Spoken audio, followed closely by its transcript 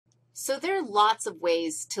So there are lots of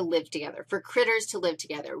ways to live together, for critters to live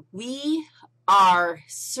together. We are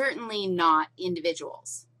certainly not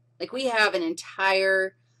individuals. Like we have an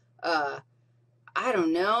entire, I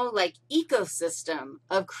don't know, like ecosystem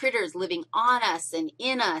of critters living on us and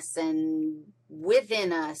in us and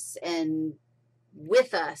within us and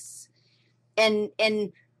with us. And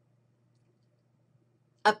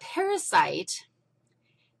a parasite,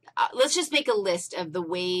 let's just make a list of the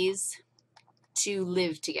ways to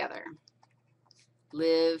live together.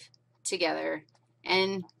 Live together.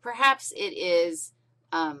 And perhaps it is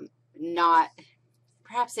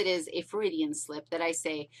perhaps it is a Freudian slip that I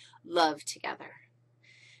say love together.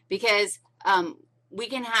 Because we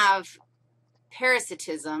can have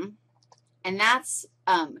parasitism, and that's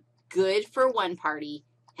good for one party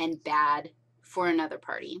and bad for another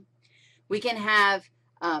party. We can have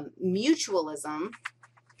mutualism.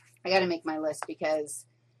 I got to make my list because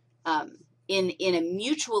in a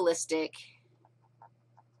mutualistic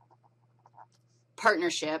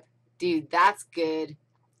partnership, dude, that's good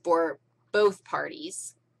for both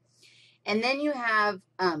parties. And then you have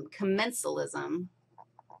commensalism.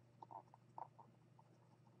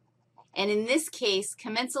 And in this case,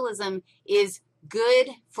 commensalism is good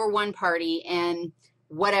for one party and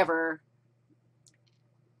whatever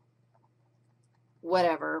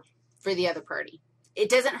for the other party. It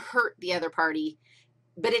doesn't hurt the other party,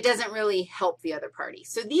 but it doesn't really help the other party.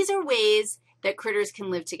 So these are ways that critters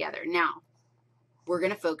can live together. Now, we're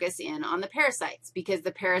going to focus in on the parasites because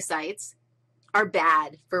the parasites are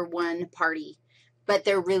bad for one party, but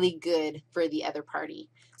they're really good for the other party.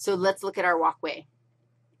 So let's look at our walkway.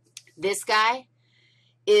 This guy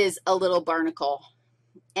is a little barnacle,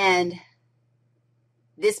 and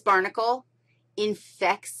this barnacle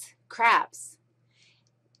infects crabs.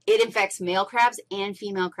 It infects male crabs and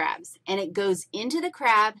female crabs, and it goes into the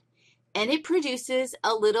crab, and it produces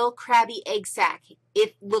a little crabby egg sac.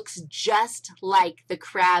 It looks just like the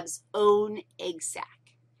crab's own egg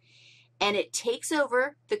sac, and it takes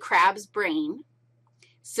over the crab's brain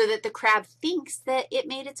so that the crab thinks that it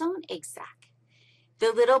made its own egg sac.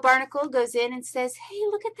 The little barnacle goes in and says, hey,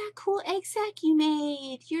 look at that cool egg sac you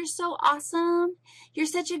made. You're so awesome. You're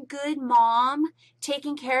such a good mom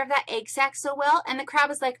taking care of that egg sac so well. And the crab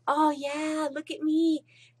is like, oh, yeah, look at me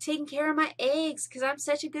taking care of my eggs because I'm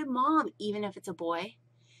such a good mom. Even if it's a boy,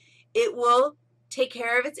 it will take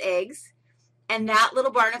care of its eggs. And that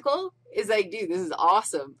little barnacle is like, dude, this is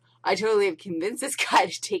awesome. I totally have convinced this guy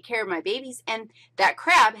to take care of my babies. And that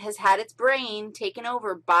crab has had its brain taken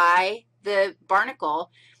over by the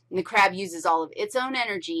barnacle, and the crab uses all of its own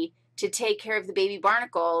energy to take care of the baby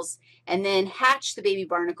barnacles and then hatch the baby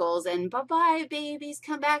barnacles, and bye-bye, babies,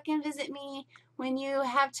 come back and visit me when you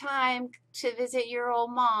have time to visit your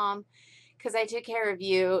old mom because I took care of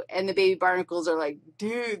you. And the baby barnacles are like,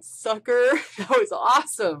 dude, sucker, that was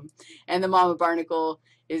awesome. And the mama barnacle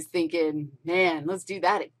is thinking, man, let's do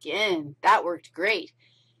that again. That worked great.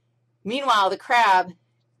 Meanwhile, the crab,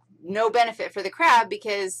 no benefit for the crab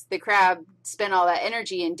because the crab spent all that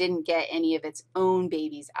energy and didn't get any of its own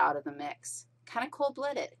babies out of the mix. Kind of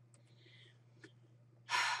cold-blooded.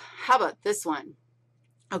 How about this one?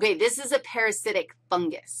 Okay, this is a parasitic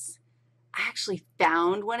fungus. I actually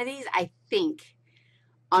found one of these, I think,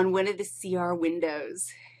 on one of the CR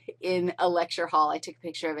windows in a lecture hall. I took a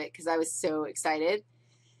picture of it because I was so excited.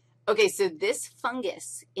 Okay, so this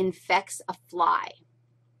fungus infects a fly.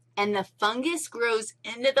 And the fungus grows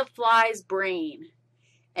into the fly's brain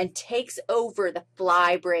and takes over the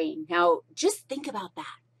fly brain. Now, just think about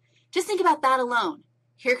that. Just think about that alone.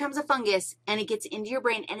 Here comes a fungus, and it gets into your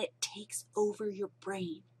brain, and it takes over your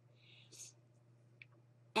brain.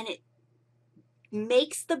 And it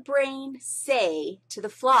makes the brain say to the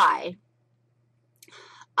fly,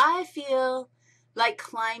 I feel like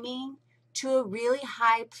climbing to a really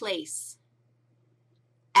high place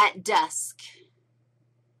at dusk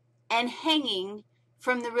and hanging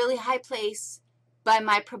from the really high place by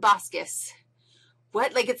my proboscis.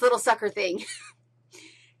 What? Like its little sucker thing.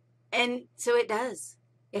 And so it does.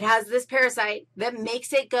 It has this parasite that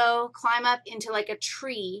makes it go climb up into like a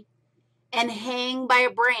tree and hang by a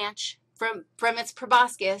branch from its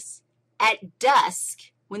proboscis at dusk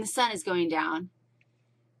when the sun is going down.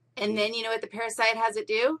 And then you know what the parasite has it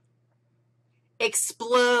do?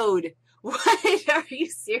 Explode. What? Are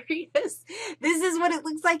you serious? This is what it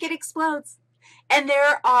looks like. It explodes. And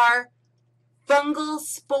there are fungal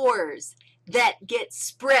spores that get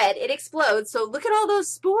spread. It explodes. So look at all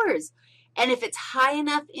those spores. And if it's high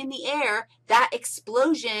enough in the air, that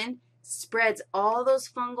explosion spreads all those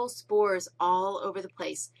fungal spores all over the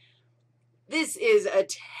place. This is a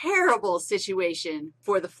terrible situation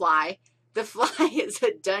for the fly, The fly is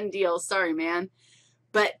a done deal. Sorry, man.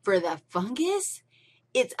 But for the fungus,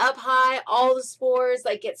 it's up high. All the spores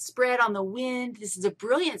like get spread on the wind. This is a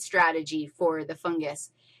brilliant strategy for the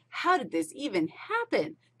fungus. How did this even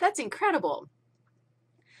happen? That's incredible.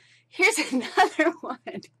 Here's another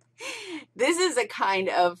one. This is a kind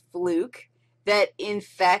of fluke that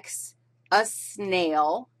infects a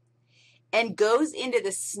snail and goes into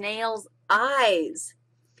the snail's eyes.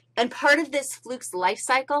 And part of this fluke's life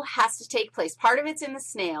cycle has to take place. Part of it's in the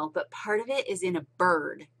snail, but part of it is in a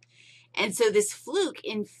bird. And so this fluke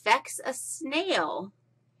infects a snail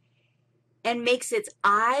and makes its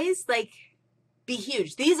eyes like be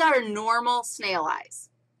huge. These are normal snail eyes.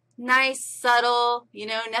 Nice, subtle, you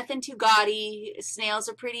know, nothing too gaudy. Snails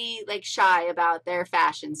are pretty like shy about their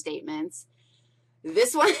fashion statements.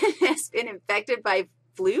 This one has been infected by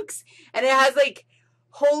flukes, and it has like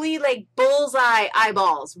holy like bullseye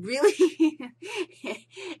eyeballs, really.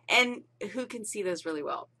 And who can see those really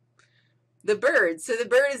well? The bird. So the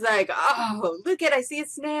bird is like, oh, look I see a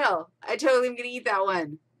snail. I totally am going to eat that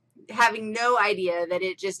one. Having no idea that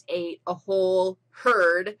it just ate a whole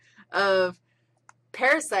herd of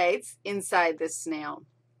parasites inside this snail.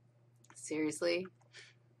 Seriously?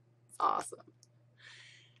 Awesome.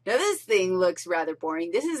 Now this thing looks rather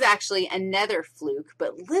boring. This is actually another fluke,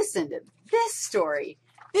 but listen to this story.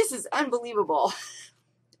 This is unbelievable.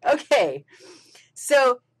 Okay,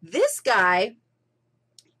 so this guy,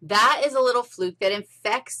 that is a little fluke that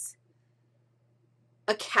infects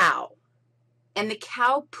a cow, and the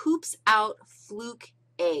cow poops out fluke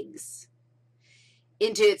eggs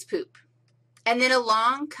into its poop. And then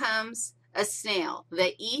along comes a snail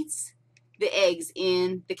that eats the eggs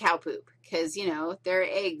in the cow poop because, you know, there are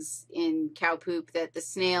eggs in cow poop that the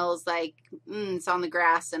snail's like, it's on the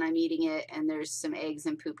grass and I'm eating it and there's some eggs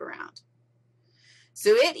and poop around.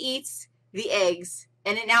 So it eats the eggs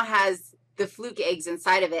and it now has the fluke eggs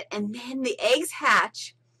inside of it. And then the eggs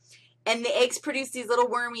hatch and the eggs produce these little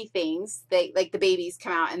wormy things. They, like the babies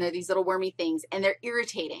come out and they're these little wormy things and they're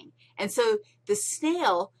irritating. And so the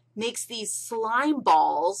snail makes these slime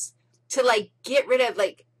balls to like get rid of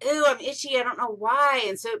like, ew, I'm itchy, I don't know why.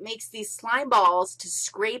 And so it makes these slime balls to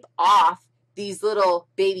scrape off these little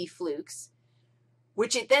baby flukes,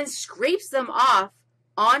 which it then scrapes them off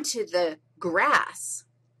onto the grass.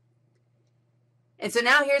 And so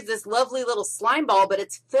now here's this lovely little slime ball, but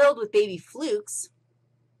it's filled with baby flukes.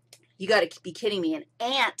 You got to be kidding me. An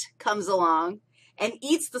ant comes along and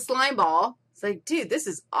eats the slime ball. It's like, dude, this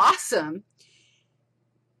is awesome.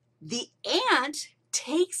 The ant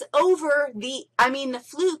takes over the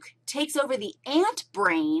fluke takes over the ant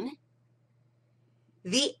brain.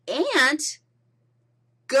 The ant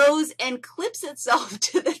goes and clips itself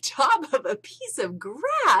to the top of a piece of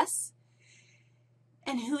grass.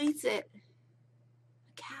 And who eats it?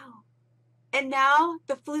 A cow. And now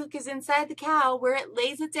the fluke is inside the cow where it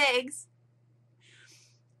lays its eggs.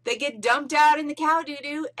 They get dumped out in the cow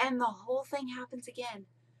doo-doo, and the whole thing happens again.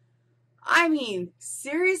 I mean,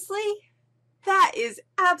 seriously? That is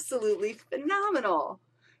absolutely phenomenal.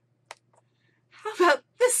 How about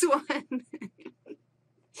this one?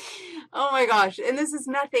 Oh my gosh, and this is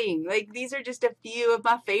nothing. Like, these are just a few of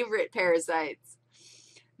my favorite parasites.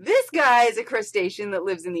 This guy is a crustacean that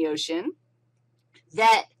lives in the ocean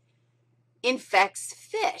that infects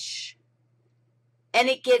fish. And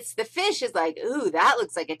it gets, the fish is like, ooh, that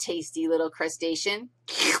looks like a tasty little crustacean.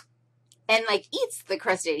 And like eats the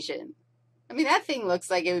crustacean. I mean, that thing looks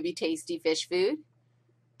like it would be tasty fish food.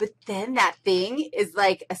 But then that thing is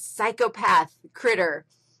like a psychopath critter.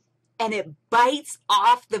 And it bites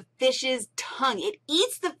off the fish's tongue. It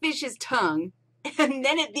eats the fish's tongue. And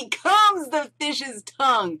then it becomes the fish's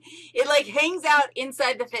tongue. It like hangs out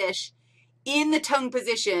inside the fish in the tongue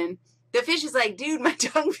position. The fish is like, dude, my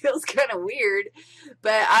tongue feels kind of weird.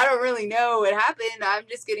 But I don't really know what happened. I'm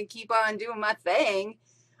just going to keep on doing my thing.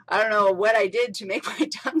 I don't know what I did to make my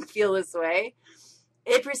tongue feel this way.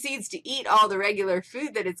 It proceeds to eat all the regular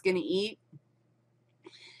food that it's going to eat.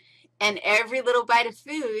 And every little bite of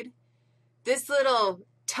food, this little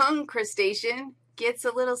tongue crustacean gets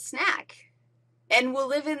a little snack. And will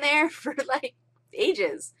live in there for like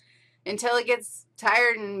ages until it gets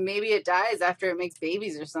tired and maybe it dies after it makes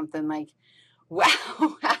babies or something. Like,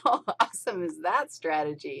 wow, how awesome is that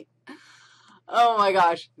strategy? Oh my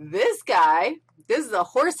gosh, this guy, this is a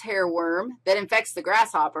horsehair worm that infects the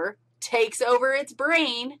grasshopper, takes over its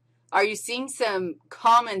brain. Are you seeing some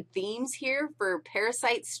common themes here for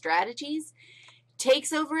parasite strategies?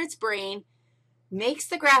 Takes over its brain, makes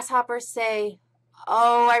the grasshopper say,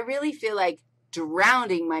 oh, I really feel like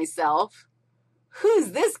drowning myself.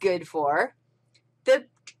 Who's this good for? The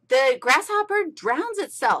the grasshopper drowns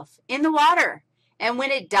itself in the water. And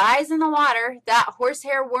when it dies in the water, that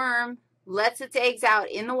horsehair worm lets its eggs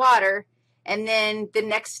out in the water, and then the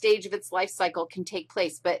next stage of its life cycle can take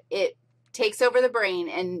place. But it takes over the brain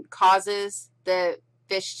and causes the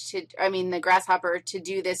the grasshopper to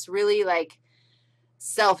do this really like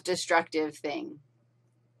self-destructive thing.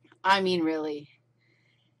 I mean, really.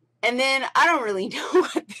 And then I don't really know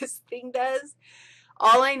what this thing does.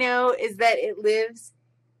 All I know is that it lives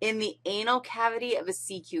in the anal cavity of a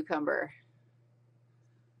sea cucumber.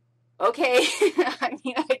 Okay, I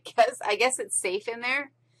mean, I guess it's safe in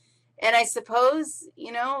there. And I suppose,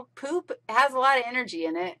 you know, poop has a lot of energy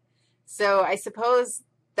in it. So I suppose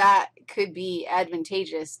that could be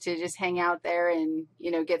advantageous to just hang out there and, you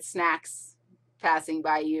know, get snacks passing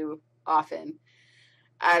by you often.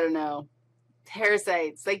 I don't know.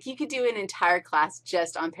 Parasites. Like, you could do an entire class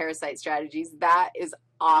just on parasite strategies. That is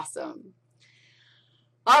awesome.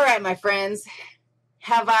 All right, my friends.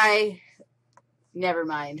 Never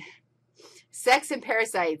mind. Sex and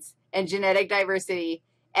parasites and genetic diversity,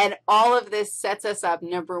 and all of this sets us up,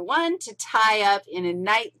 number one, to tie up in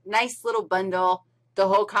a nice little bundle the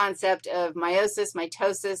whole concept of meiosis,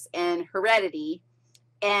 mitosis, and heredity,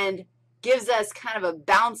 and gives us kind of a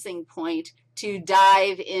bouncing point to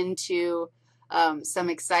dive into some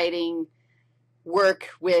exciting work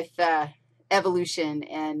with evolution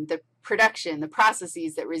and the production, the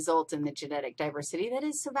processes that result in the genetic diversity that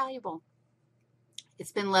is so valuable.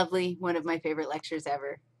 It's been lovely, one of my favorite lectures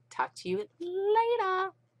ever. Talk to you later.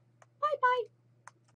 Bye-bye.